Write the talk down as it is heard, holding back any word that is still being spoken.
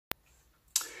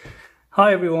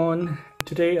Hi everyone,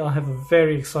 today I have a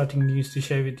very exciting news to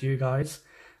share with you guys.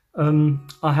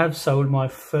 I have sold my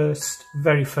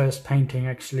very first painting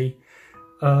actually.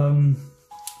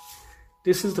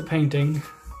 This is the painting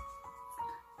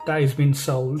that has been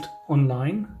sold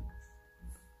online,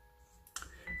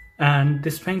 and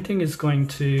this painting is going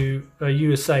to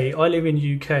USA. I live in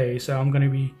UK, so I'm going to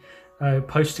be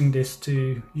posting this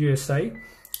to USA.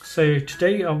 So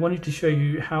today I wanted to show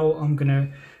you how I'm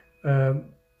going to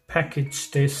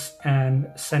package this and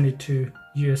send it to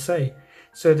USA.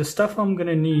 So the stuff I'm going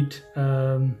to need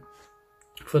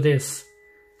for this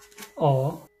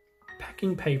are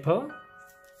packing paper,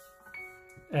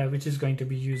 which is going to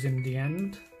be used in the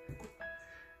end.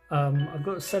 I've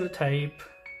got sellotape,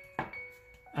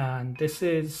 and this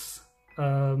is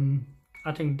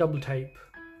I think double tape,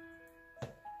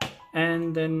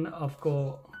 and then I've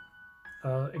got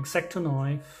X-Acto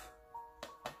knife,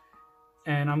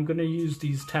 and I'm going to use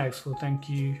these tags for thank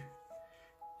you.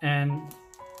 And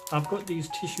I've got these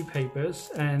tissue papers,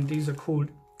 and these are called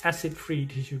acid-free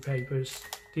tissue papers.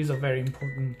 These are very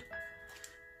important.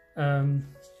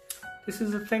 This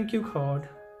is a thank you card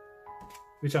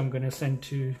which I'm going to send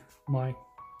to my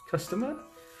customer,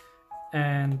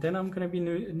 and then I'm going to be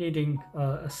needing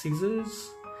scissors,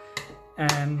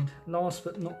 and last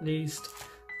but not least,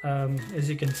 as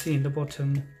you can see in the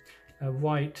bottom, a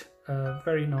white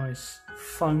very nice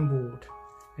foam board.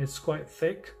 It's quite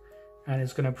thick and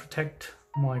it's going to protect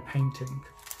my painting.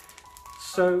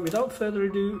 So without further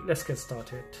ado, let's get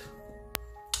started.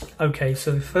 Okay,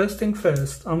 so first thing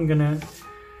first, I'm gonna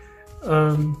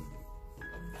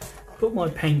put my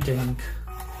painting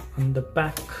on the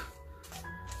back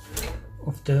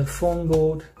of the foam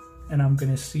board, and I'm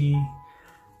gonna see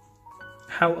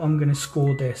how I'm gonna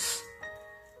score this.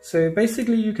 So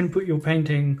basically you can put your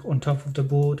painting on top of the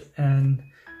board, and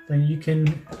then you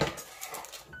can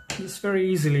just very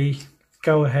easily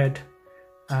go ahead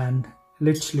and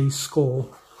literally score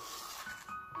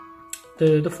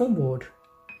the foam board.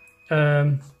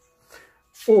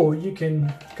 Or you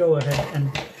can go ahead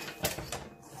and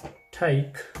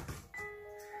take,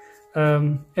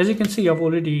 as you can see, I've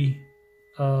already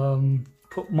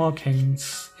put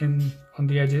markings on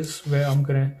the edges where I'm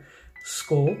gonna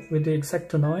score with the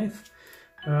X-Acto knife.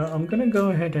 I'm gonna go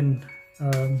ahead and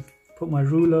put my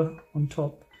ruler on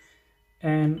top,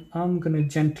 and I'm gonna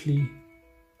gently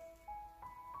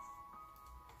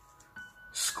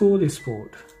score this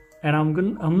board. And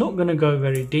I'm not gonna go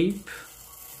very deep,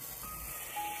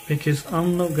 because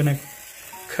I'm not gonna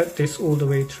cut this all the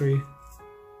way through.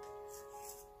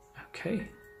 Okay.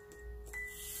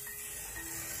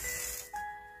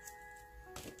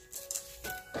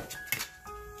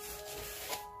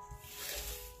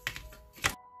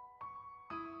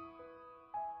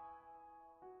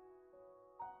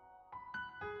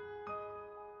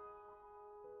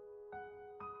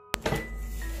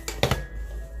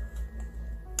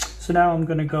 So now I'm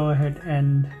going to go ahead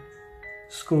and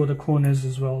score the corners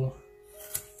as well.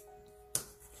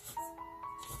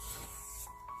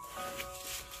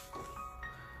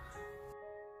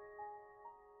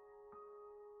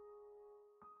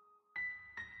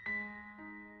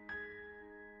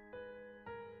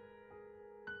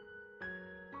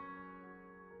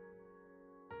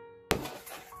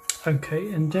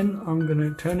 Okay, and then I'm going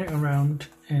to turn it around,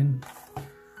 and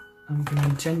I'm going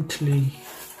to gently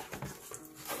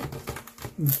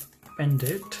bend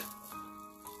it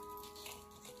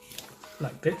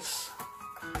like this.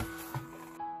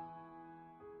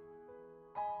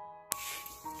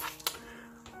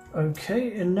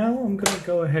 Okay, and now I'm going to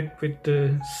go ahead with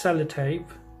the sellotape.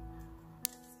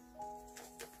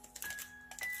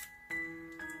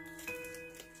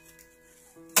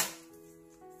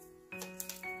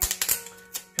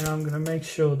 And I'm going to make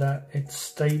sure that it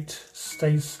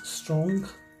stays strong.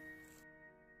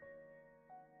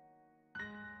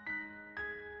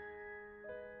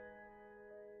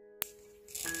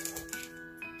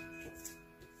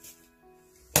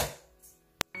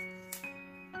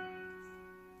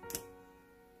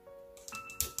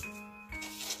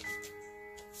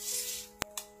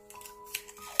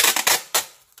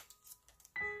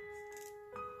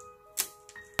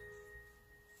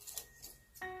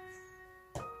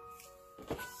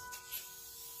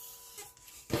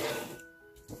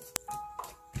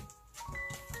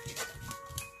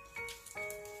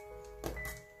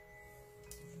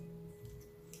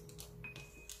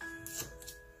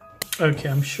 Okay,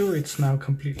 I'm sure it's now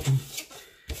completely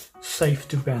safe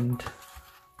to bend.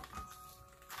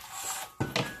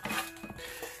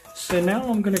 So now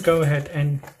I'm going to go ahead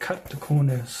and cut the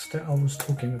corners that I was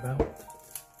talking about.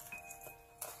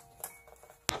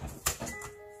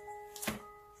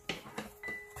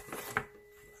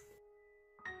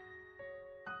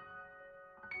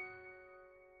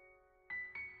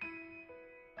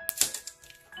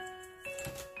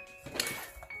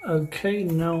 Okay,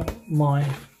 now my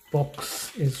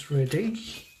box is ready.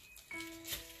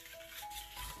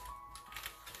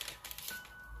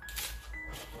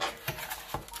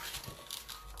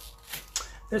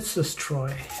 Let's just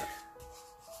try.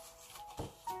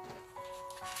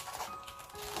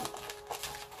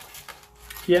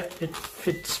 Yeah, it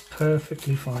fits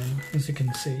perfectly fine, as you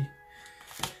can see.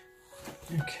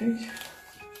 Okay.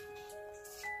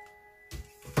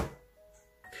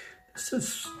 Let's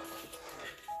just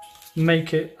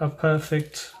make it a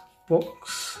perfect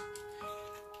box.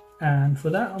 And for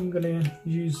that, I'm going to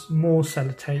use more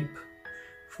sellotape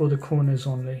for the corners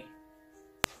only.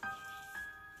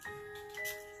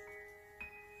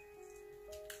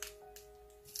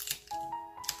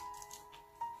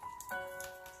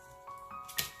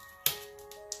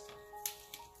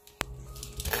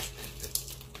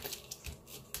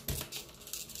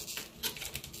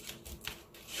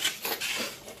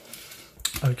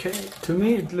 Okay, to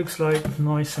me it looks like a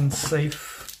nice and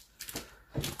safe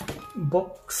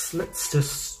box. Let's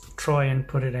just try and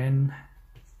put it in.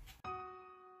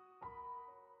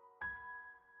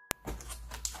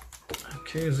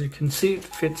 Okay, as you can see, it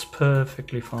fits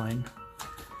perfectly fine.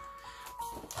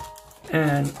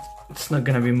 And it's not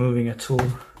going to be moving at all.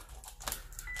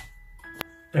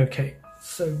 Okay,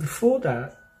 so before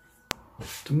that,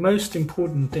 the most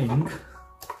important thing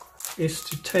is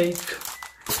to take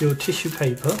your tissue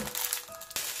paper,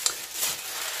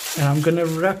 and I'm going to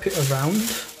wrap it around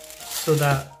so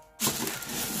that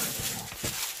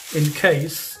in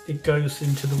case it goes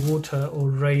into the water or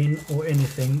rain or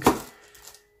anything,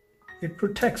 it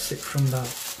protects it from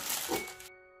that.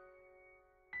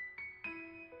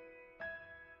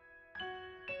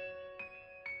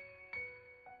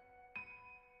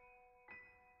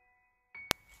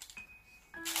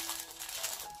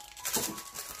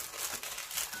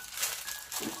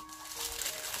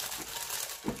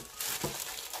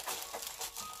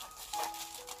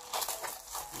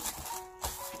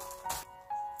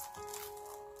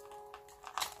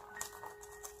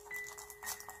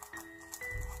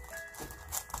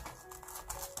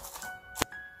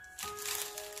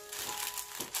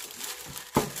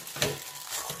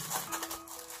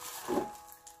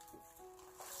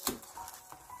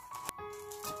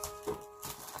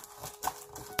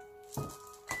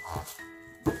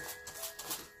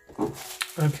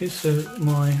 Okay, so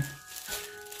my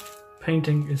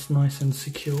painting is nice and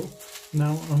secure.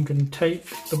 Now I'm going to take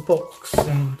the box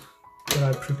that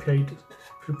I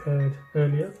prepared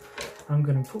earlier. I'm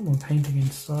going to put my painting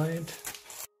inside,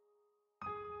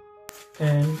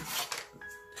 and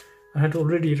I had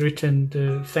already written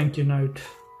the thank you note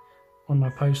on my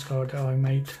postcard that I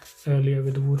made earlier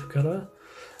with the watercolor,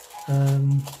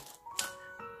 and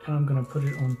I'm going to put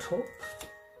it on top.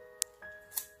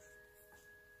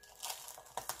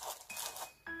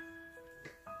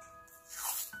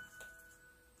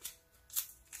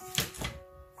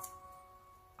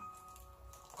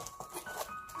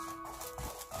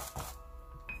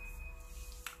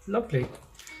 Lovely.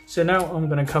 So now I'm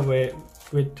going to cover it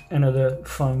with another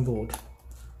foam board.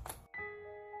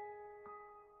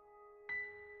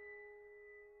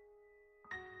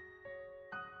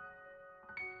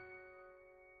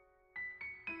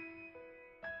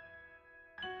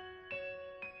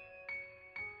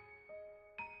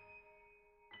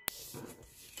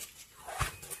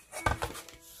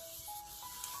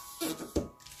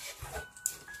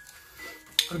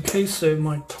 Okay, so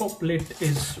my top lid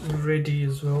is ready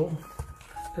as well.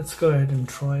 Let's go ahead and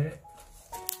try it.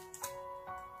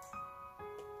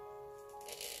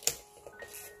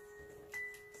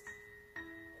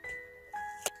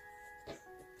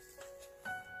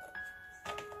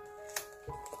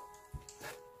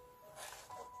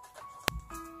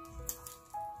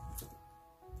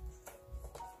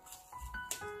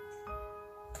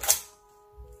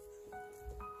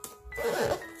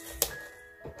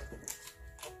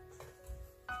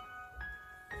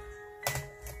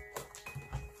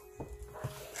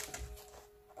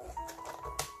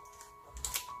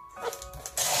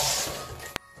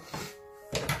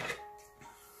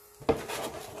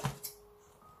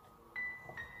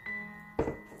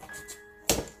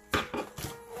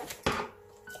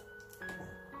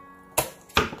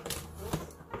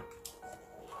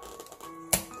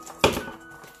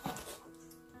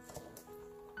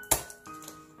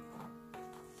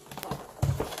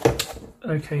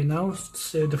 Okay, now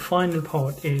so the final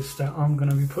part is that I'm going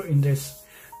to be putting this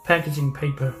packaging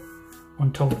paper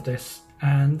on top of this,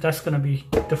 and that's going to be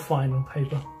the final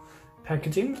paper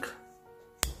packaging.